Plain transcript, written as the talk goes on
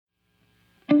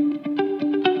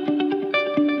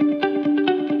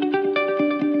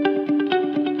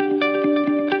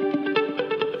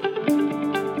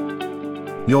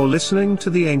You're listening to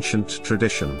The Ancient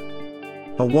Tradition,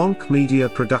 a Wonk Media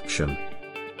production.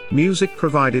 Music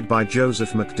provided by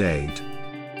Joseph McDade.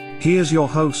 Here's your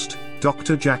host,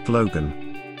 Dr. Jack Logan.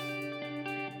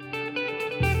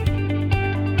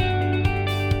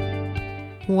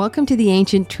 Welcome to The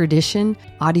Ancient Tradition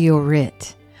Audio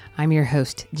Writ. I'm your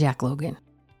host, Jack Logan.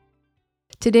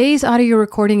 Today's audio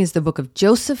recording is the book of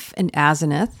Joseph and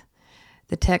Aseneth.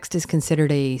 The text is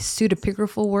considered a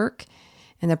pseudepigraphal work,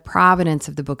 and the provenance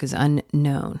of the book is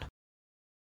unknown.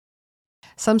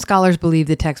 Some scholars believe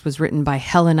the text was written by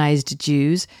Hellenized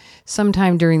Jews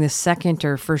sometime during the 2nd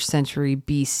or 1st century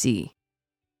BC,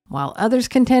 while others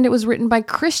contend it was written by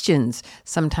Christians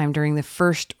sometime during the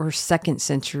 1st or 2nd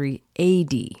century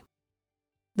AD.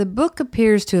 The book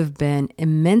appears to have been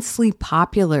immensely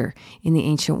popular in the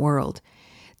ancient world.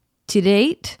 To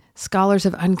date, scholars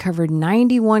have uncovered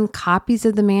 91 copies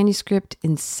of the manuscript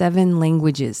in 7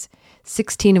 languages,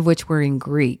 16 of which were in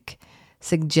Greek,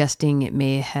 suggesting it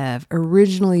may have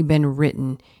originally been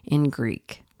written in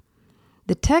Greek.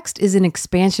 The text is an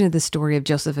expansion of the story of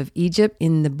Joseph of Egypt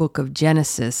in the book of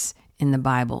Genesis in the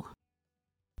Bible.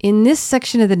 In this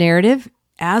section of the narrative,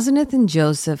 Aseneth and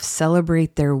Joseph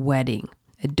celebrate their wedding,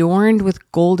 adorned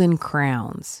with golden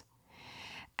crowns.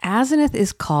 Aseneth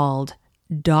is called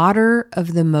Daughter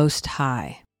of the Most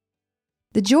High.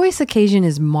 The joyous occasion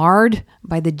is marred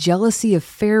by the jealousy of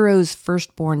Pharaoh's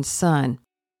firstborn son,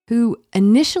 who,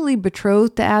 initially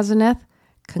betrothed to Aseneth,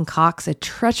 concocts a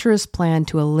treacherous plan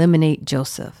to eliminate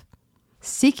Joseph.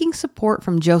 Seeking support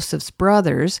from Joseph's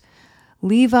brothers,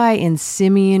 Levi and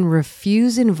Simeon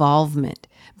refuse involvement,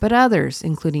 but others,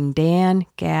 including Dan,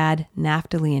 Gad,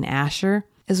 Naphtali, and Asher,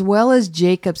 as well as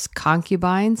Jacob's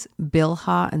concubines,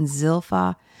 Bilhah and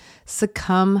Zilpah,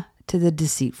 succumb to the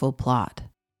deceitful plot.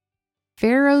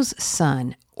 Pharaoh's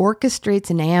son orchestrates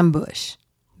an ambush,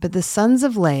 but the sons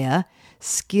of Leah,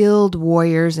 skilled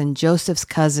warriors and Joseph's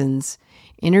cousins,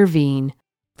 intervene,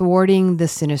 thwarting the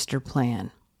sinister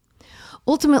plan.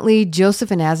 Ultimately,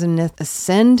 Joseph and Aseneth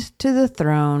ascend to the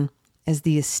throne as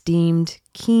the esteemed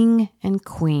king and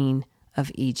queen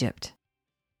of Egypt.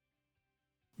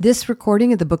 This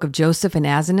recording of the book of Joseph and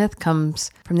Aseneth comes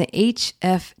from the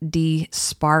H.F.D.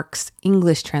 Sparks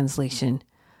English translation,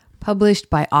 published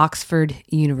by Oxford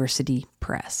University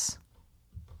Press.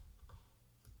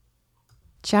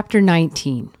 Chapter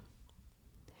 19.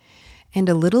 And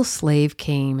a little slave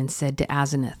came and said to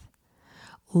Aseneth,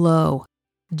 Lo,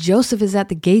 Joseph is at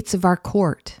the gates of our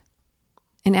court.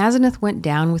 And Aseneth went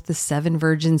down with the 7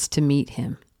 virgins to meet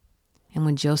him. And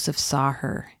when Joseph saw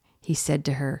her, he said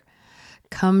to her,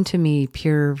 Come to me,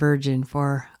 pure virgin,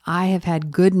 for I have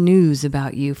had good news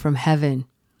about you from heaven,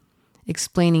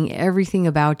 explaining everything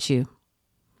about you.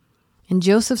 And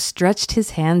Joseph stretched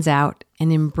his hands out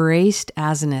and embraced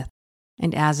Aseneth,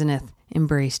 and Aseneth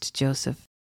embraced Joseph.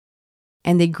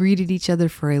 And they greeted each other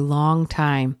for a long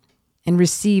time and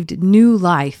received new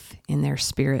life in their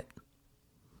spirit.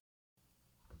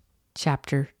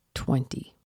 Chapter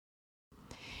 20.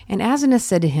 And Aseneth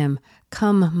said to him,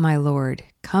 Come, my lord,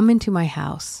 come into my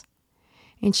house.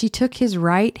 And she took his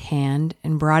right hand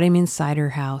and brought him inside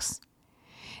her house.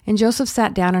 And Joseph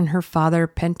sat down on her father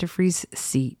Pentaphr's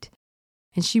seat,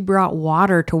 and she brought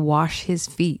water to wash his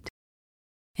feet.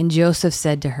 And Joseph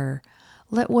said to her,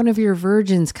 Let one of your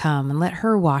virgins come and let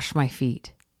her wash my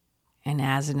feet. And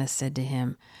Aseneth said to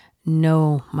him,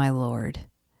 No, my lord,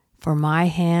 for my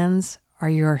hands are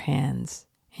your hands,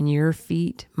 and your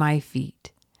feet my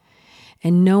feet,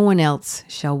 and no one else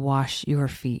shall wash your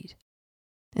feet.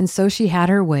 And so she had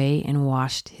her way and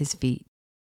washed his feet.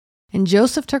 And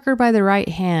Joseph took her by the right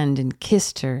hand and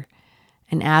kissed her,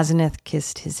 and Aseneth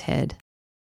kissed his head.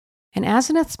 And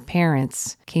Aseneth's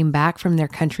parents came back from their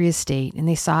country estate, and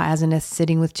they saw Aseneth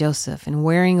sitting with Joseph and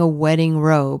wearing a wedding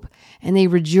robe, and they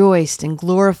rejoiced and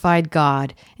glorified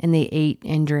God, and they ate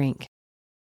and drank.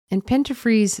 And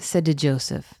Pentaphr's said to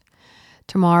Joseph,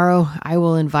 Tomorrow I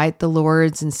will invite the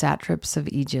lords and satraps of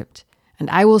Egypt, and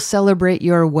I will celebrate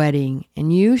your wedding,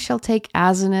 and you shall take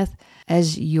Aseneth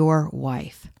as your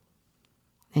wife.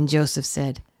 And Joseph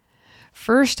said,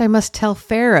 First I must tell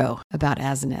Pharaoh about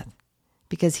Aseneth,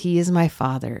 because he is my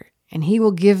father, and he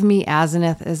will give me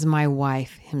Aseneth as my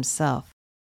wife himself.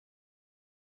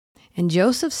 And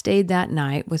Joseph stayed that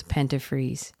night with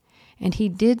Pentaphr's, and he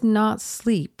did not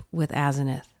sleep with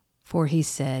Aseneth, for he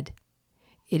said,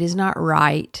 It is not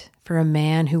right for a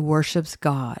man who worships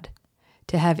God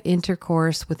to have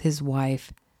intercourse with his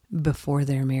wife before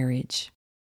their marriage.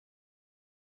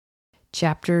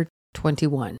 Chapter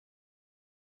 21.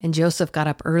 And Joseph got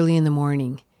up early in the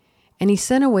morning, and he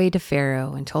sent away to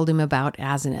Pharaoh and told him about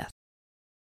Aseneth.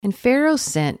 And Pharaoh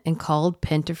sent and called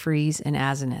Pentephres and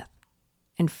Aseneth.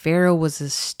 And Pharaoh was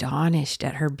astonished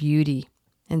at her beauty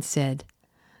and said,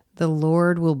 "The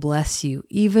Lord will bless you,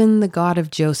 even the God of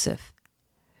Joseph,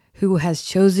 who has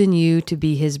chosen you to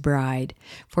be his bride.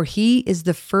 For he is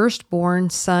the firstborn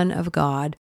son of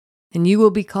God, and you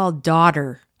will be called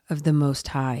daughter of the Most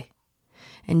High.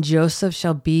 And Joseph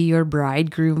shall be your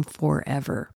bridegroom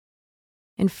forever."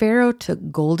 And Pharaoh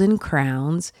took golden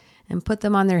crowns and put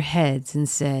them on their heads and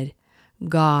said,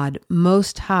 "God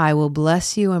Most High will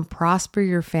bless you and prosper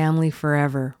your family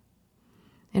forever."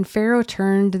 And Pharaoh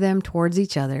turned them towards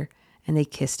each other, and they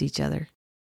kissed each other.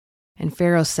 And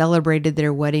Pharaoh celebrated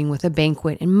their wedding with a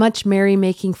banquet and much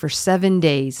merrymaking for 7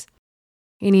 days.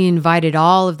 And he invited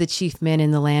all of the chief men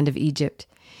in the land of Egypt.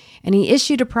 And he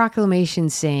issued a proclamation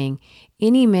saying,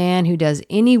 "Any man who does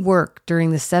any work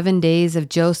during the 7 days of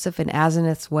Joseph and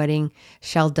Aseneth's wedding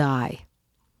shall die."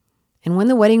 And when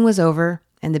the wedding was over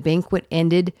and the banquet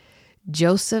ended,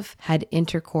 Joseph had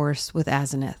intercourse with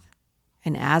Aseneth.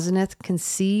 And Aseneth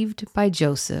conceived by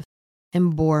Joseph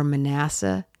and bore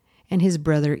Manasseh and his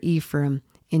brother Ephraim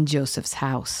in Joseph's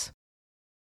house.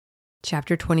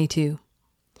 Chapter 22.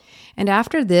 And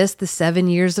after this, the 7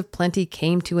 years of plenty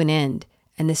came to an end,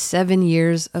 and the 7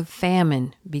 years of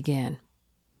famine began.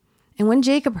 And when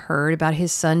Jacob heard about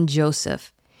his son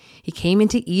Joseph, he came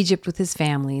into Egypt with his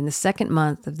family in the 2nd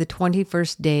month of the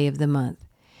 21st day of the month,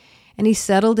 and he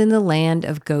settled in the land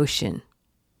of Goshen.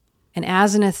 And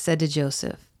Aseneth said to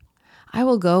Joseph, "I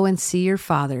will go and see your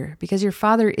father, because your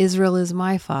father Israel is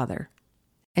my father."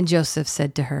 And Joseph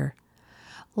said to her,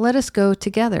 "Let us go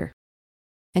together."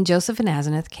 And Joseph and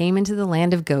Aseneth came into the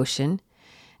land of Goshen,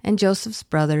 and Joseph's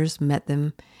brothers met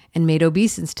them and made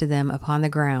obeisance to them upon the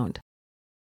ground.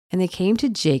 And they came to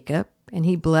Jacob, and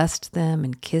he blessed them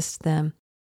and kissed them.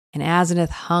 And Aseneth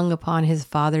hung upon his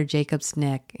father Jacob's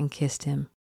neck and kissed him.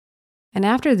 And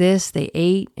after this they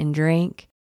ate and drank.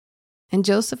 And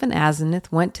Joseph and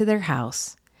Aseneth went to their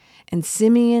house, and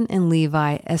Simeon and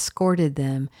Levi escorted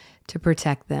them to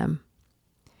protect them.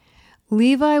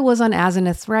 Levi was on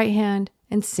Aseneth's right hand,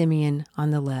 and Simeon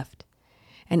on the left.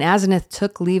 And Aseneth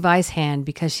took Levi's hand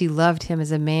because she loved him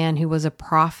as a man who was a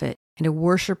prophet and a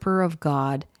worshiper of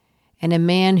God, and a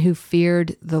man who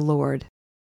feared the Lord.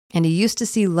 And he used to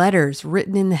see letters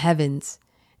written in the heavens,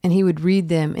 and he would read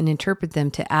them and interpret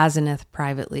them to Aseneth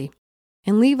privately.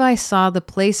 And Levi saw the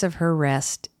place of her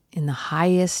rest in the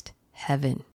highest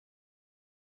heaven.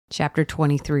 Chapter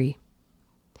 23.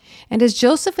 And as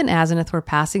Joseph and Aseneth were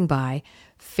passing by,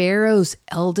 Pharaoh's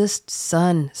eldest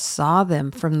son saw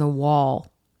them from the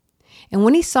wall. And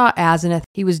when he saw Aseneth,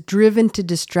 he was driven to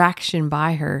distraction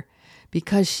by her,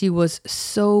 because she was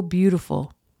so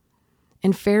beautiful.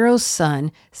 And Pharaoh's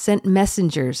son sent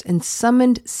messengers and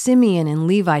summoned Simeon and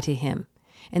Levi to him,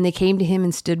 and they came to him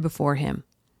and stood before him.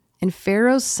 And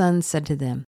Pharaoh's son said to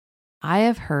them, "I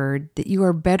have heard that you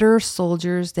are better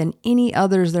soldiers than any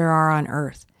others there are on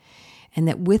earth, and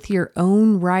that with your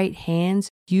own right hands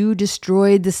you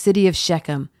destroyed the city of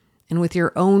Shechem, and with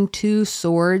your own 2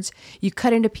 swords you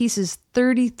cut into pieces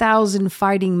 30,000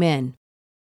 fighting men.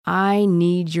 I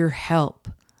need your help.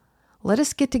 Let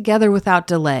us get together without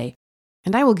delay,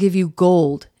 and I will give you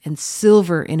gold and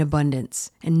silver in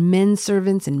abundance, and men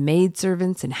servants and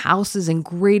maidservants and houses and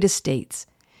great estates.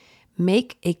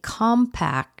 Make a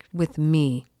compact with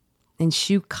me and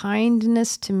shew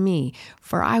kindness to me,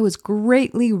 for I was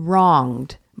greatly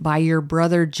wronged by your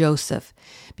brother Joseph,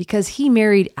 because he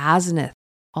married Aseneth,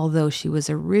 although she was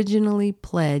originally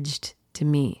pledged to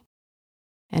me.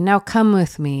 And now come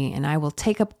with me, and I will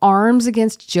take up arms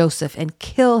against Joseph and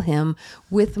kill him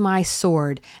with my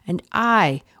sword, and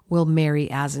I will marry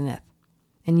Aseneth,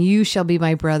 and you shall be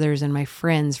my brothers and my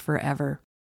friends forever.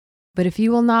 But if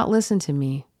you will not listen to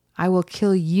me, I will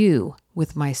kill you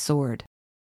with my sword."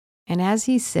 And as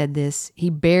he said this, he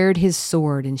bared his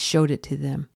sword and showed it to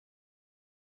them.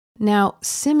 Now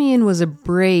Simeon was a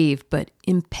brave but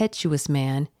impetuous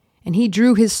man, and he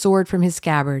drew his sword from his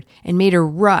scabbard and made a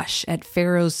rush at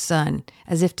Pharaoh's son,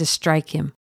 as if to strike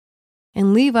him.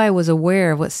 And Levi was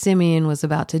aware of what Simeon was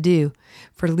about to do,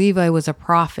 for Levi was a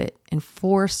prophet and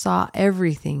foresaw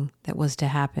everything that was to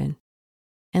happen.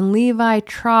 And Levi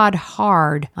trod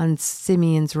hard on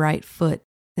Simeon's right foot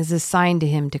as a sign to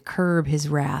him to curb his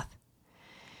wrath.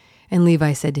 And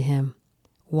Levi said to him,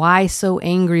 "Why so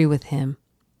angry with him?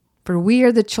 For we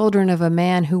are the children of a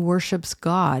man who worships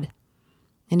God.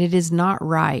 And it is not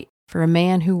right for a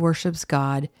man who worships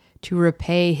God to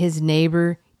repay his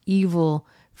neighbor evil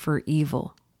for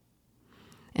evil."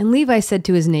 And Levi said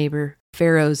to his neighbor,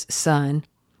 Pharaoh's son,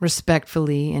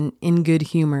 respectfully and in good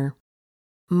humor,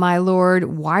 "My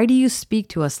lord, why do you speak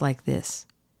to us like this?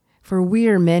 for we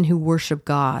are men who worship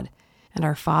God, and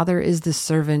our father is the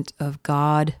servant of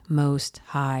God Most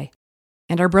High,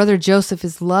 and our brother Joseph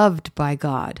is loved by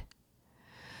God.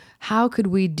 How could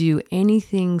we do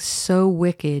anything so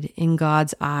wicked in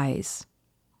God's eyes?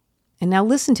 And now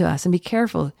listen to us and be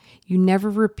careful. You never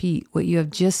repeat what you have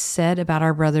just said about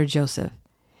our brother Joseph.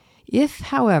 If,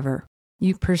 however,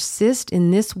 you persist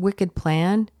in this wicked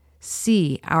plan,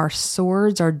 see, our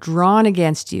swords are drawn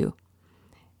against you.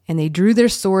 And they drew their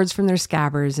swords from their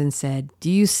scabbards and said, Do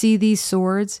you see these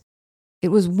swords? It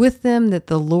was with them that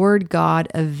the Lord God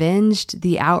avenged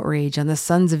the outrage on the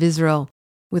sons of Israel,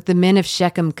 with the men of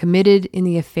Shechem committed in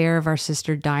the affair of our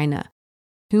sister Dinah,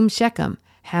 whom Shechem,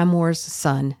 Hamor's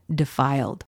son,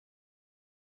 defiled.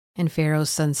 And Pharaoh's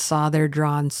son saw their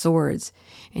drawn swords,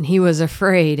 and he was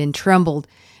afraid and trembled,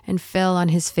 and fell on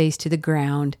his face to the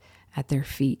ground at their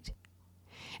feet.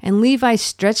 And Levi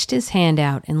stretched his hand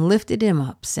out and lifted him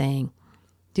up, saying,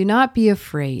 Do not be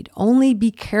afraid, only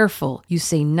be careful you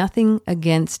say nothing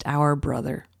against our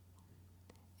brother.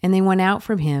 And they went out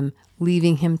from him,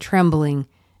 leaving him trembling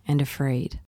and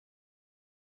afraid.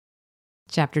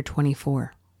 Chapter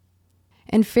 24.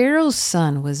 And Pharaoh's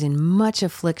son was in much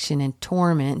affliction and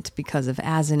torment because of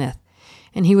Aseneth,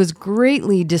 and he was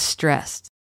greatly distressed.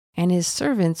 And his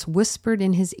servants whispered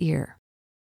in his ear,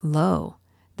 Lo,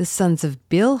 the sons of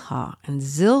Bilhah and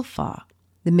Zilpah,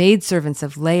 the maidservants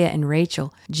of Leah and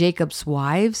Rachel, Jacob's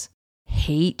wives,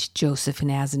 hate Joseph and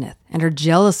Aseneth and are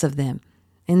jealous of them,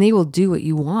 and they will do what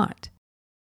you want.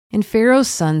 And Pharaoh's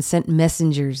son sent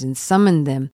messengers and summoned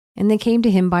them, and they came to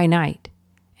him by night.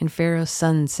 And Pharaoh's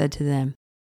son said to them,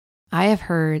 I have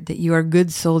heard that you are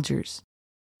good soldiers.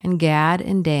 And Gad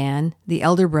and Dan, the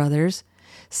elder brothers,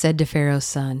 said to Pharaoh's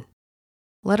son,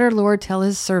 Let our Lord tell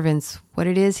his servants what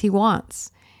it is he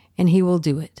wants, and he will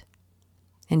do it.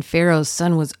 And Pharaoh's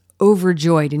son was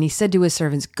overjoyed, and he said to his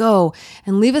servants, Go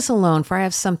and leave us alone, for I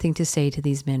have something to say to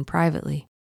these men privately.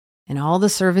 And all the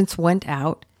servants went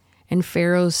out, and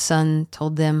Pharaoh's son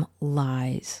told them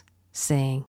lies,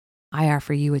 saying, I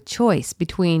offer you a choice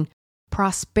between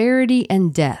prosperity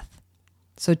and death.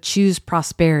 So choose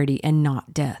prosperity and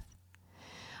not death.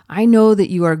 I know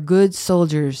that you are good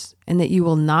soldiers and that you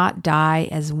will not die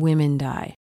as women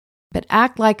die, but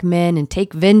act like men and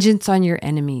take vengeance on your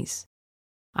enemies.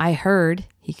 I heard,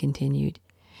 he continued,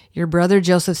 your brother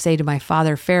Joseph say to my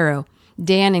father Pharaoh,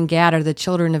 Dan and Gad are the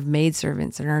children of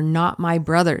maidservants and are not my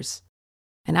brothers.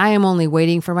 And I am only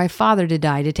waiting for my father to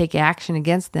die to take action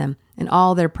against them and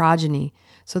all their progeny,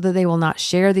 so that they will not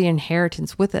share the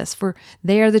inheritance with us, for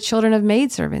they are the children of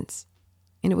maidservants.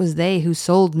 And it was they who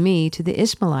sold me to the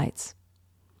Ishmaelites.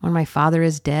 When my father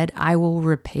is dead, I will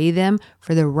repay them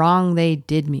for the wrong they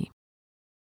did me.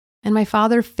 And my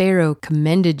father Pharaoh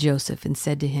commended Joseph and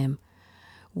said to him,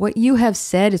 What you have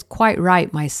said is quite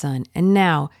right, my son, and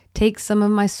now take some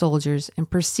of my soldiers and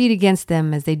proceed against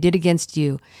them as they did against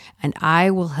you, and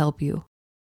I will help you.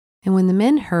 And when the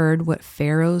men heard what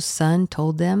Pharaoh's son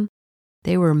told them,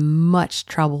 they were much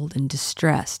troubled and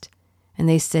distressed, and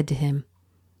they said to him,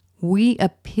 We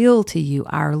appeal to you,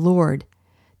 our Lord,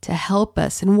 to help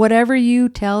us, and whatever you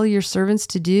tell your servants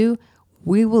to do,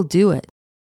 we will do it.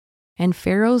 And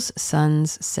Pharaoh's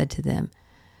sons said to them,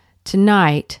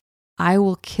 Tonight I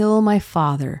will kill my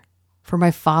father, for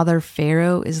my father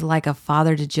Pharaoh is like a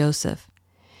father to Joseph.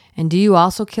 And do you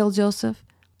also kill Joseph?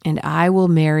 And I will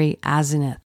marry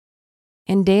Aseneth.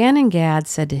 And Dan and Gad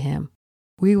said to him,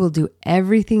 We will do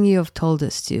everything you have told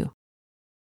us to.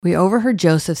 We overheard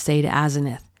Joseph say to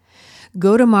Aseneth,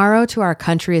 Go tomorrow to our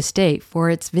country estate,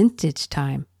 for it's vintage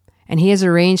time. And he has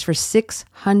arranged for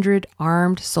 600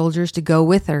 armed soldiers to go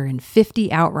with her and 50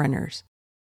 outrunners.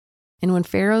 And when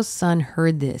Pharaoh's son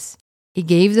heard this, he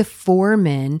gave the 4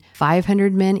 men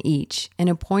 500 men each and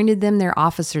appointed them their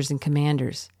officers and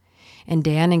commanders. And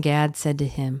Dan and Gad said to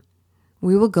him,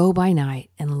 We will go by night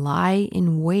and lie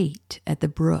in wait at the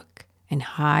brook and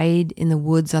hide in the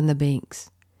woods on the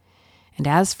banks. And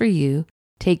as for you,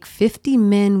 take 50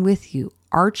 men with you,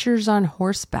 archers on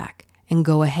horseback, and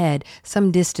go ahead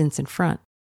some distance in front.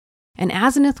 And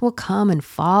Aseneth will come and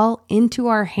fall into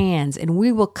our hands, and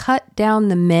we will cut down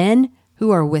the men who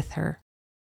are with her.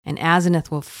 And Aseneth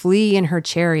will flee in her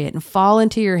chariot and fall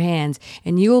into your hands,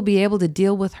 and you will be able to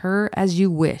deal with her as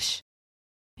you wish.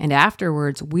 And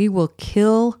afterwards we will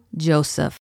kill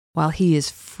Joseph while he is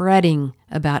fretting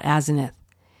about Aseneth,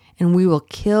 and we will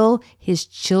kill his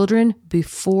children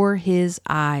before his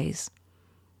eyes.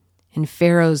 And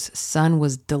Pharaoh's son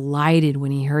was delighted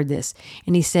when he heard this,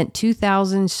 and he sent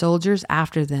 2,000 soldiers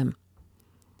after them.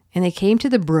 And they came to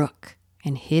the brook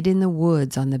and hid in the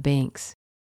woods on the banks.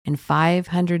 And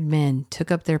 500 men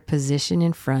took up their position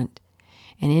in front,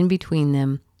 and in between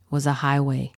them was a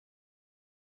highway.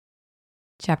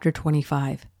 Chapter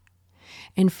 25.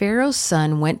 And Pharaoh's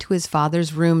son went to his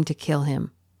father's room to kill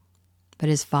him, but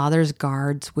his father's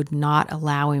guards would not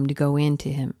allow him to go in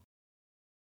to him.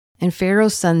 And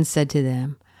Pharaoh's son said to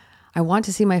them, I want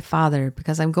to see my father,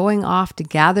 because I'm going off to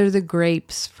gather the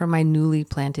grapes from my newly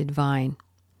planted vine.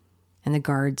 And the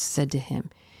guards said to him,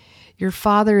 Your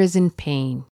father is in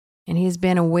pain, and he has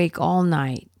been awake all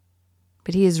night.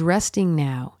 But he is resting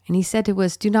now. And he said to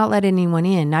us, Do not let anyone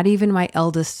in, not even my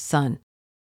eldest son.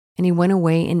 And he went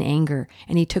away in anger,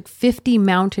 and he took 50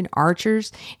 mounted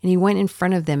archers, and he went in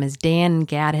front of them as Dan and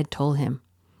Gad had told him.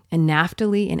 And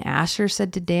Naphtali and Asher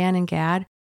said to Dan and Gad,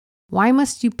 Why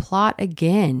must you plot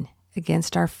again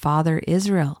against our father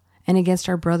Israel and against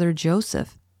our brother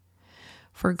Joseph?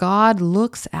 For God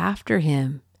looks after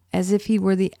him as if he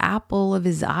were the apple of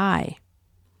his eye.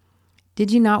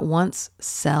 Did you not once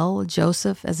sell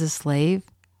Joseph as a slave?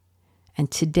 And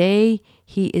today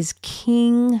he is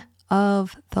king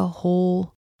of the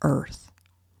whole earth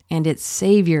and its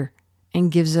savior,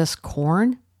 and gives us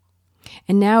corn?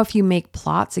 And now if you make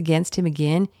plots against him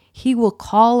again, he will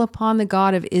call upon the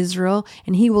God of Israel,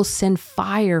 and he will send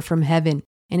fire from heaven,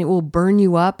 and it will burn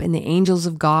you up, and the angels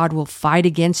of God will fight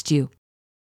against you.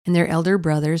 And their elder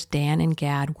brothers, Dan and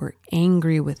Gad, were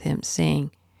angry with him,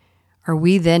 saying, Are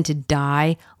we then to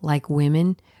die like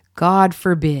women? God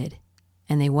forbid.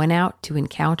 And they went out to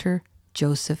encounter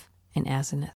Joseph and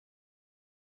Aseneth.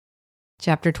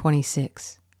 Chapter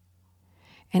 26.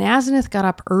 And Aseneth got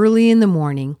up early in the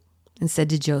morning and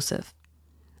said to Joseph,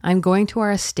 I'm going to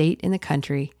our estate in the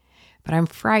country, but I'm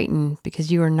frightened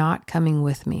because you are not coming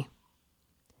with me.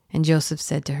 And Joseph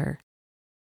said to her,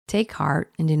 Take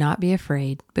heart and do not be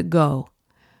afraid, but go,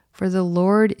 for the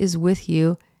Lord is with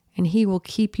you, and he will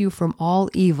keep you from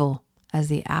all evil as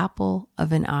the apple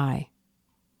of an eye.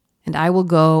 And I will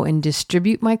go and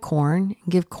distribute my corn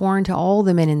and give corn to all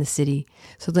the men in the city,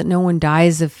 so that no one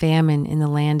dies of famine in the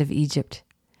land of Egypt.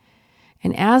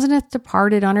 And Aseneth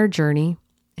departed on her journey,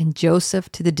 and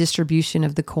Joseph to the distribution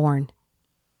of the corn.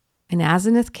 And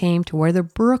Aseneth came to where the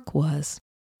brook was,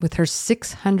 with her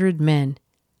 600 men.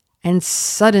 And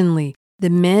suddenly the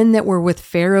men that were with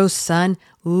Pharaoh's son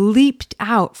leaped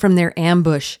out from their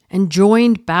ambush and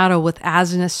joined battle with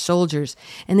Aseneth's soldiers,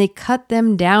 and they cut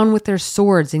them down with their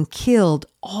swords and killed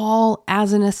all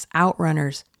Aseneth's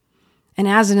outrunners. And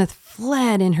Aseneth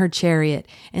fled in her chariot,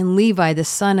 and Levi the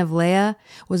son of Leah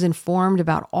was informed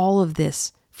about all of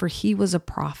this, for he was a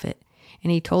prophet,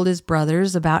 and he told his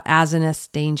brothers about Aseneth's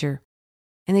danger.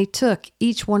 And they took,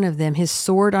 each one of them, his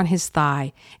sword on his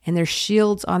thigh, and their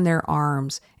shields on their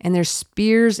arms, and their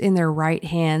spears in their right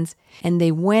hands, and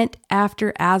they went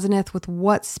after Aseneth with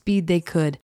what speed they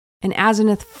could. And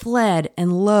Aseneth fled,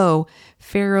 and lo,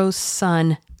 Pharaoh's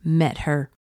son met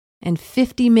her, and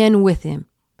 50 men with him.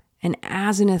 And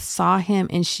Aseneth saw him,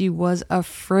 and she was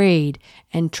afraid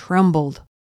and trembled.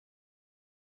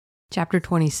 Chapter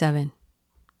 27.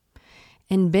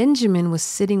 And Benjamin was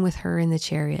sitting with her in the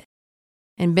chariot.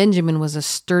 And Benjamin was a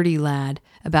sturdy lad,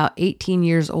 about 18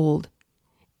 years old,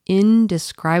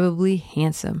 indescribably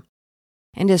handsome,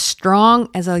 and as strong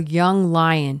as a young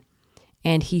lion,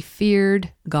 and he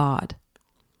feared God.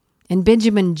 And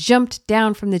Benjamin jumped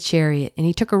down from the chariot, and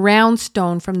he took a round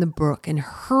stone from the brook and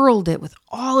hurled it with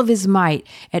all of his might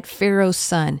at Pharaoh's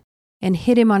son, and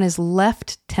hit him on his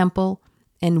left temple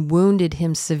and wounded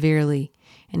him severely,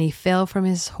 and he fell from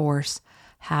his horse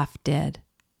half dead.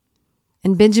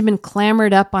 And Benjamin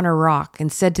clambered up on a rock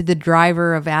and said to the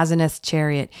driver of Aseneth's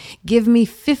chariot, Give me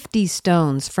 50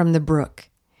 stones from the brook.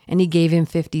 And he gave him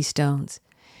 50 stones.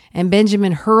 And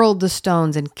Benjamin hurled the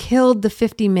stones and killed the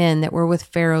 50 men that were with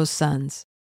Pharaoh's sons.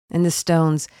 And the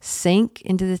stones sank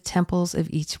into the temples of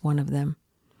each one of them.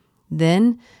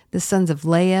 Then the sons of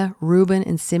Leah, Reuben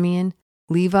and Simeon,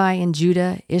 Levi and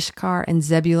Judah, Issachar and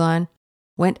Zebulun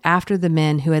went after the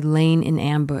men who had lain in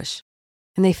ambush.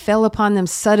 And they fell upon them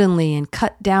suddenly and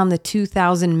cut down the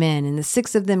 2,000 men, and the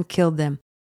 6 of them killed them.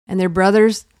 And their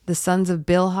brothers, the sons of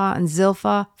Bilhah and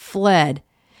Zilpah, fled.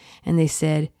 And they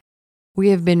said, We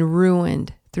have been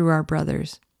ruined through our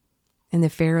brothers. And the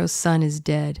Pharaoh's son is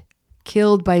dead,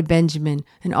 killed by Benjamin,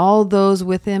 and all those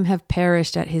with him have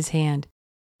perished at his hand.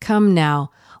 Come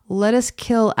now, let us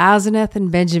kill Aseneth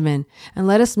and Benjamin, and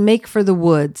let us make for the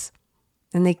woods.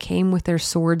 And they came with their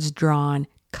swords drawn,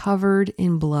 covered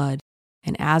in blood.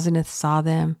 And Aseneth saw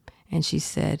them, and she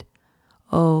said,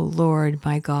 O Lord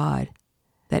my God,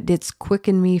 that didst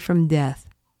quicken me from death,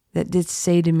 that didst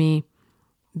say to me,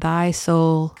 Thy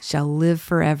soul shall live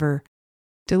forever,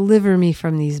 deliver me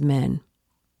from these men.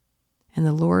 And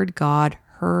the Lord God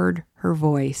heard her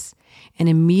voice, and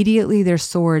immediately their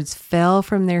swords fell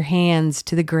from their hands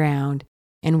to the ground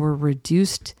and were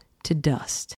reduced to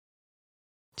dust.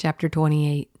 Chapter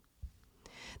 28.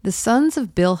 The sons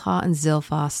of Bilhah and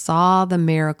Zilpah saw the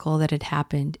miracle that had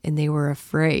happened, and they were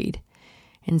afraid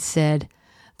and said,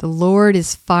 "The Lord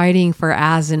is fighting for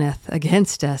Aseneth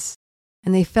against us."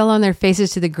 And they fell on their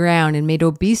faces to the ground and made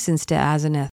obeisance to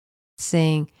Aseneth,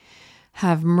 saying,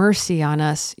 "Have mercy on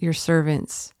us, your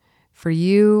servants, for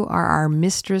you are our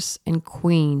mistress and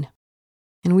queen,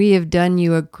 and we have done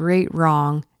you a great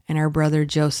wrong and our brother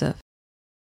Joseph.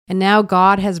 And now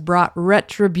God has brought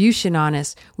retribution on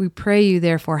us. We pray you,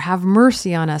 therefore, have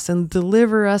mercy on us and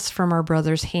deliver us from our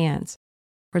brother's hands,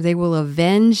 for they will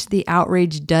avenge the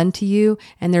outrage done to you,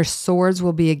 and their swords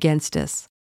will be against us."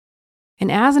 And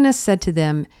Aseneth said to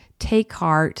them, "Take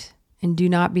heart and do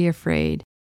not be afraid,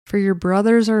 for your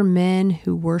brothers are men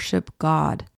who worship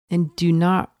God and do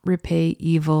not repay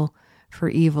evil for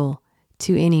evil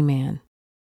to any man.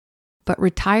 But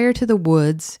retire to the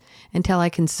woods until I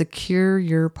can secure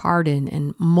your pardon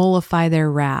and mollify their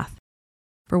wrath.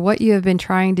 For what you have been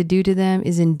trying to do to them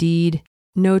is indeed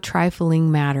no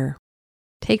trifling matter.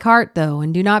 Take heart, though,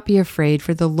 and do not be afraid,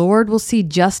 for the Lord will see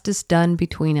justice done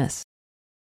between us."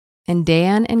 And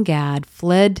Dan and Gad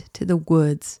fled to the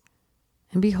woods.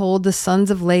 And behold, the sons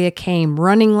of Leah came,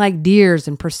 running like deers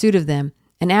in pursuit of them.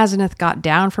 And Aseneth got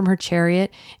down from her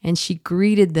chariot, and she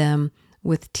greeted them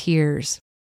with tears.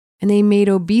 And they made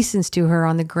obeisance to her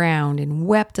on the ground and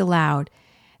wept aloud.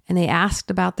 And they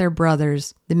asked about their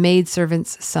brothers, the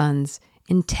maidservants' sons,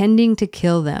 intending to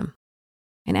kill them.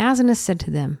 And Aseneth said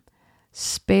to them,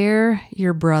 "Spare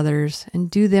your brothers and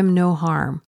do them no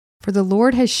harm, for the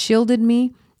Lord has shielded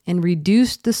me and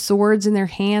reduced the swords in their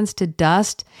hands to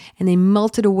dust, and they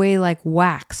melted away like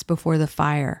wax before the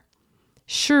fire.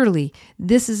 Surely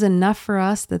this is enough for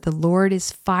us that the Lord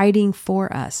is fighting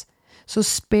for us. So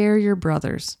spare your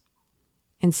brothers."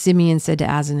 And Simeon said to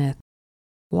Aseneth,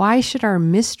 "Why should our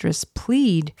mistress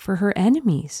plead for her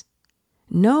enemies?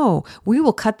 No, we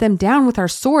will cut them down with our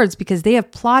swords, because they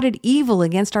have plotted evil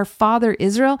against our father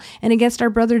Israel and against our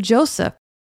brother Joseph,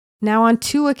 now on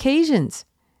 2 occasions,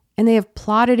 and they have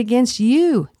plotted against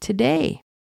you today."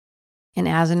 And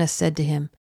Aseneth said to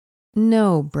him,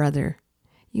 "No, brother,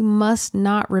 you must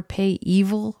not repay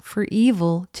evil for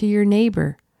evil to your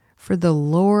neighbor, for the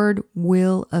Lord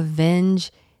will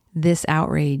avenge this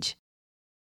outrage."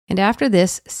 And after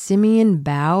this, Simeon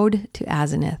bowed to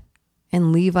Aseneth,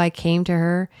 and Levi came to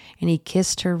her, and he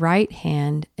kissed her right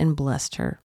hand and blessed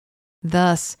her.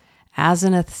 Thus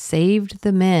Aseneth saved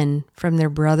the men from their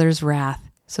brother's wrath,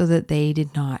 so that they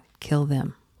did not kill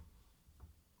them.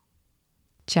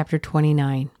 Chapter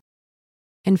 29.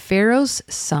 And Pharaoh's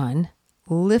son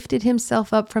lifted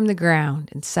himself up from the ground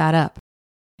and sat up,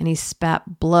 and he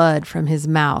spat blood from his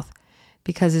mouth,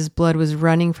 because his blood was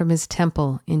running from his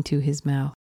temple into his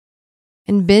mouth.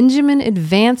 And Benjamin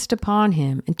advanced upon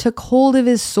him and took hold of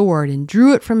his sword and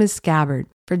drew it from his scabbard,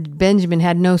 for Benjamin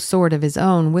had no sword of his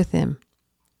own with him.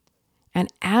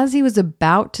 And as he was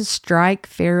about to strike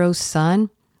Pharaoh's son,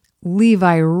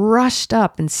 Levi rushed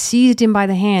up and seized him by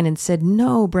the hand and said,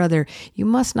 "No, brother, you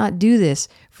must not do this,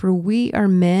 for we are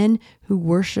men who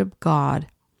worship God.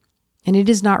 And it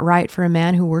is not right for a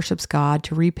man who worships God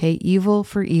to repay evil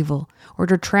for evil, or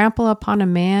to trample upon a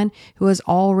man who has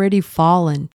already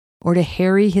fallen, or to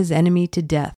harry his enemy to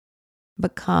death.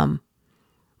 But come,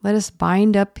 let us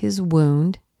bind up his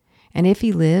wound, and if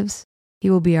he lives, he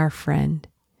will be our friend,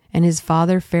 and his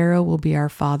father Pharaoh will be our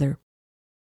father."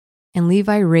 And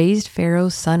Levi raised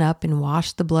Pharaoh's son up and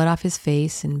washed the blood off his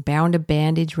face and bound a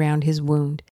bandage round his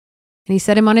wound. And he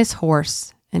set him on his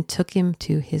horse and took him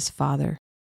to his father.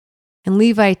 And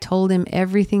Levi told him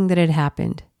everything that had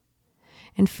happened.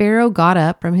 And Pharaoh got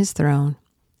up from his throne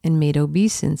and made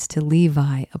obeisance to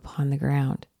Levi upon the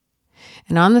ground.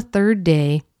 And on the 3rd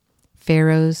day,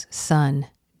 Pharaoh's son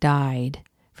died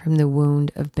from the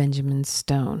wound of Benjamin's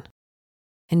stone.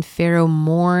 And Pharaoh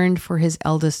mourned for his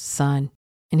eldest son,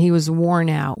 and he was worn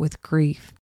out with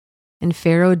grief. And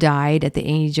Pharaoh died at the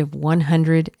age of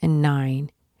 109,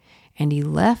 and he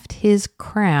left his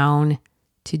crown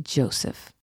to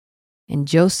Joseph. And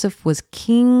Joseph was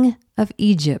king of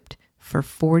Egypt for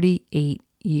 48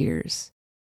 years.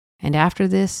 And after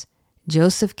this,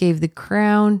 Joseph gave the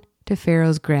crown to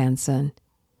Pharaoh's grandson,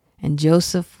 and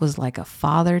Joseph was like a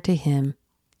father to him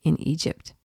in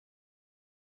Egypt.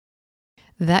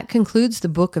 That concludes the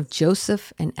book of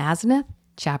Joseph and Aseneth,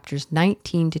 chapters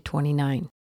 19 to 29.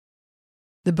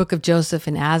 The book of Joseph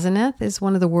and Aseneth is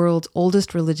one of the world's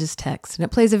oldest religious texts, and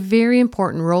it plays a very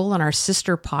important role on our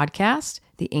sister podcast,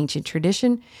 The Ancient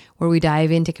Tradition, where we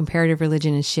dive into comparative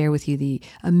religion and share with you the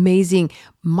amazing,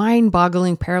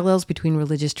 mind-boggling parallels between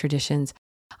religious traditions.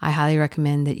 I highly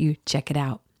recommend that you check it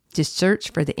out. Just search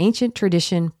for the Ancient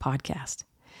Tradition podcast.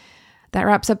 That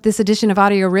wraps up this edition of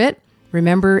Audio Writ.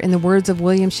 Remember, in the words of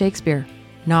William Shakespeare,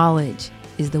 knowledge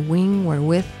is the wing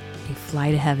wherewith we fly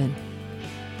to heaven.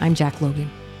 I'm Jack Logan.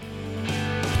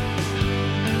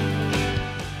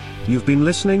 You've been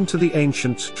listening to The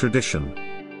Ancient Tradition,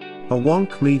 a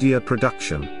Wonk Media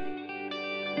production.